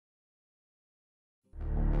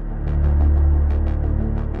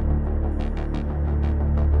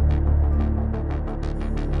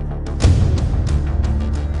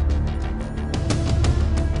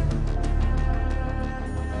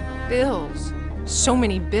bills. So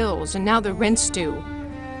many bills, and now the rent's due.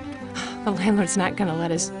 The landlord's not gonna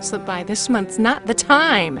let us slip by. This month's not the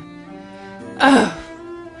time. Ugh.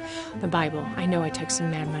 The Bible. I know I took some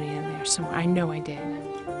mad money in there somewhere. I know I did.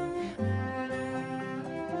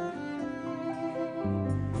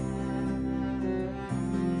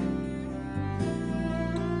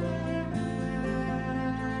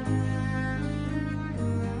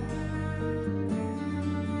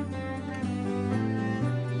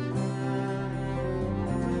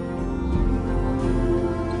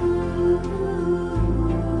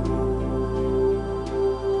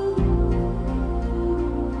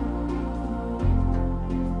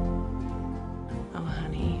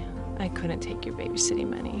 I couldn't take your babysitting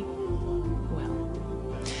money. Well,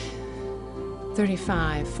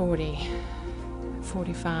 35, 40,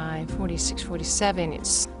 45, 46, 47, it's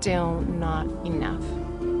still not enough.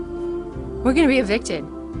 We're gonna be evicted.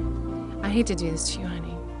 I hate to do this to you,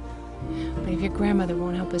 honey, but if your grandmother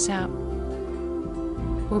won't help us out,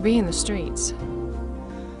 we'll be in the streets.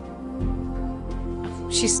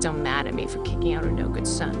 She's still mad at me for kicking out her no-good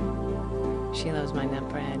son. She loves my nut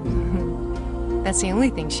bread. That's the only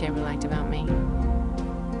thing she ever liked about me.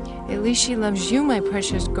 At least she loves you, my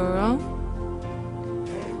precious girl.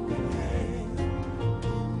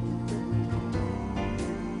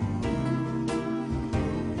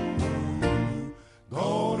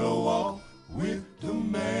 Gonna walk with the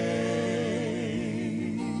man.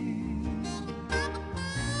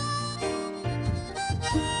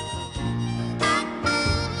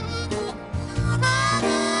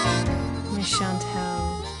 Miss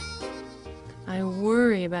Shantel, I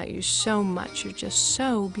worry about you so much. You're just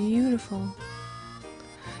so beautiful.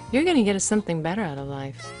 You're gonna get us something better out of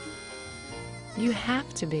life. You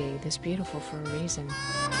have to be this beautiful for a reason.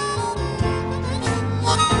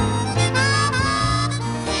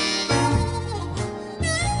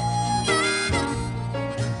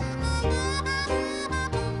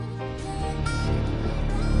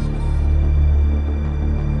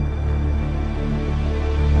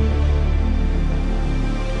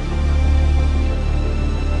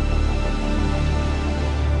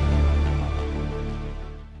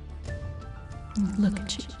 Look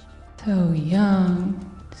at you. So young,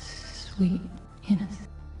 sweet, innocent.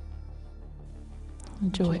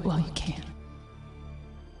 Enjoy it while you can.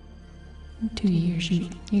 In 2 years,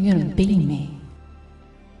 you're gonna be me.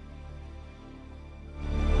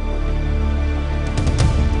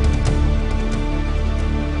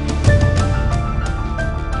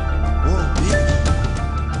 Whoa, bitch.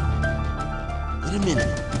 Wait a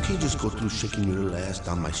minute. You can't just go through shaking your little ass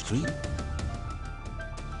down my street.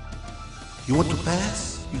 You want to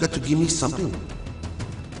pass? You got to give me something.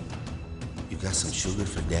 You got some sugar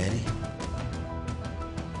for daddy?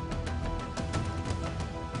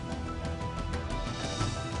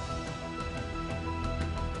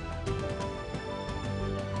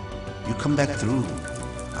 You come back through.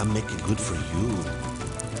 I'll make it good for you.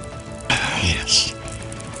 Yes.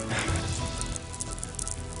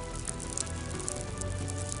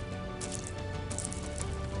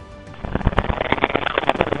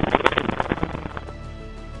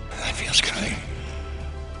 That feels good.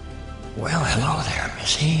 Well, hello there,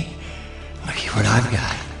 Missy. Looky what I've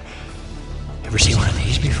got. Ever see one of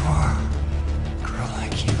these before? A girl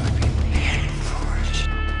like you would be paying for it.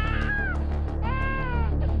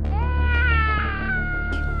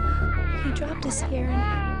 He dropped us here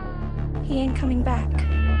and he ain't coming back.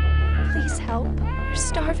 Please help. We're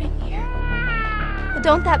starving here. Well,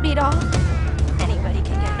 don't that beat all? Anybody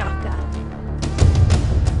can get knocked up.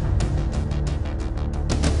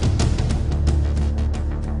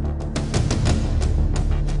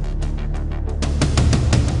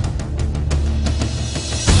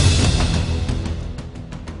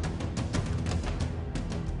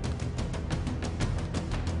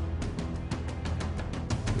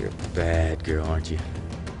 You're a bad girl, aren't you?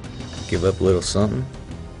 Give up a little something?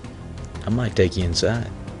 I might take you inside.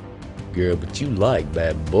 Girl, but you like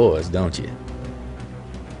bad boys, don't you?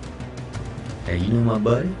 Hey, you know my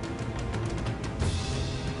buddy?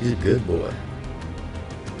 He's a good boy.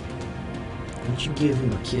 Won't you give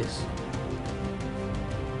him a kiss?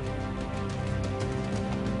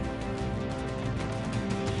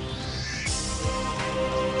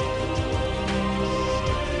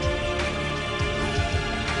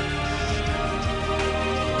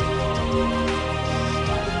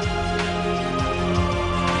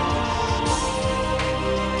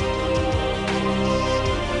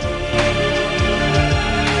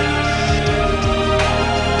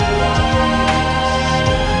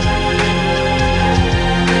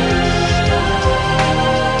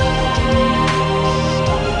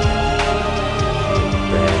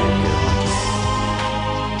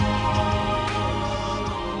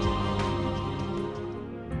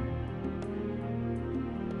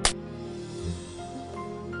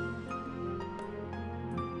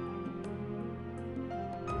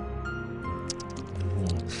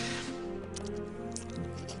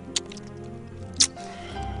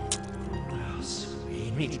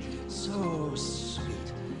 meat. So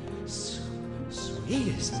sweet. So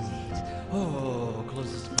sweet as meat. Oh,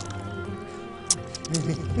 close this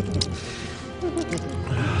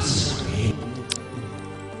sweet.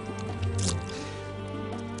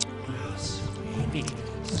 Sweet meat.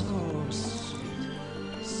 So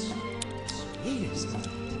sweet. Sweet as meat.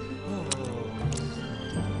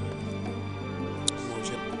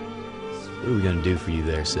 What are we gonna do for you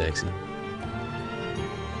there, sexy?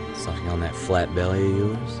 Sucking on that flat belly of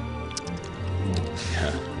yours?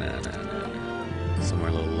 No. Somewhere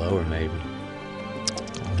a little lower, maybe.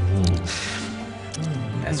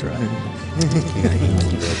 That's right. You're gonna eat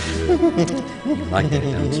me real good. You like that,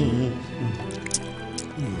 don't you?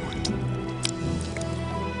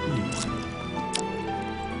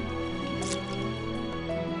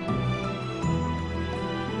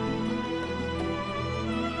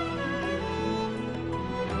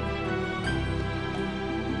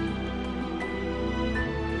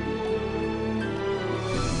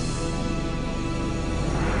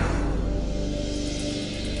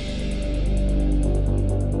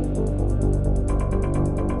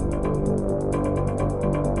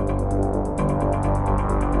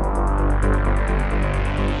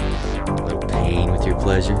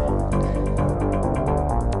 Pleasure.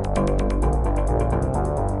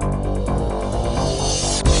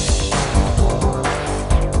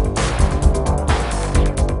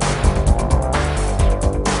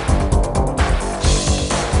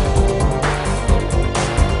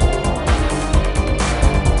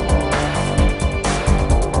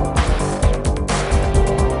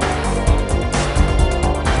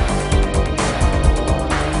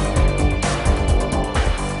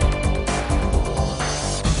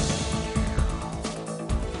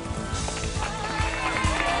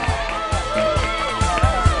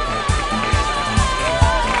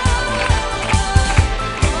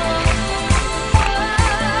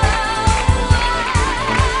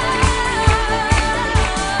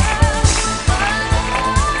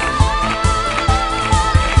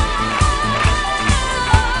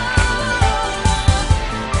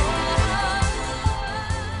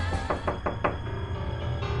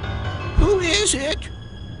 Who is it?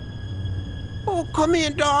 Oh, come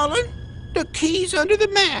in, darling. The key's under the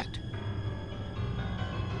mat.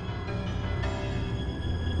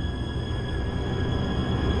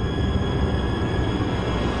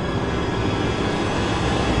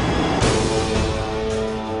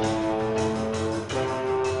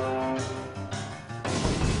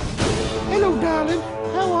 Hello, darling.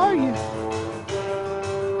 How are you?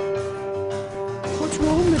 What's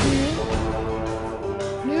wrong, my dear?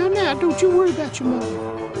 Now, don't you worry about your mother.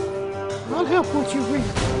 I'll help with your rent.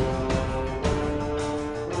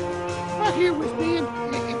 Right here with me and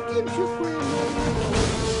give your grandmother a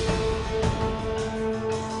kiss.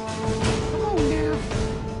 Come on now.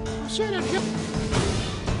 I said I'd help.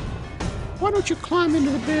 Why don't you climb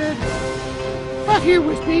into the bed? Right here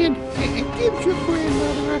with me and give your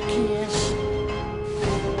grandmother a kiss.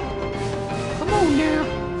 Come on now.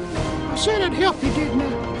 I said I'd help you, didn't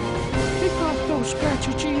I? Take off those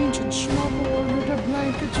scratchy jeans and snuggle under the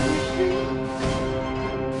blankets with me.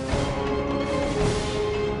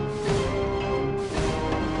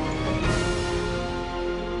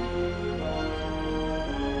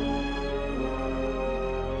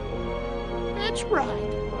 That's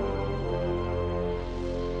right.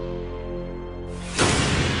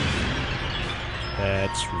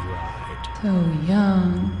 That's right. So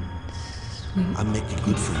young, sweet. I make it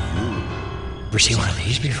good for you. Ever seen one of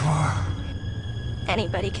these before?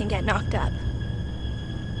 Anybody can get knocked up.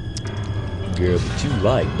 Girl, but you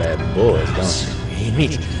like bad boys, don't Sweet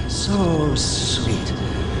meat. So sweet.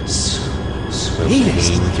 So you? sweet. Little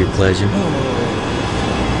pain with your pleasure.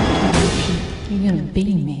 You're gonna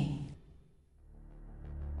beat me.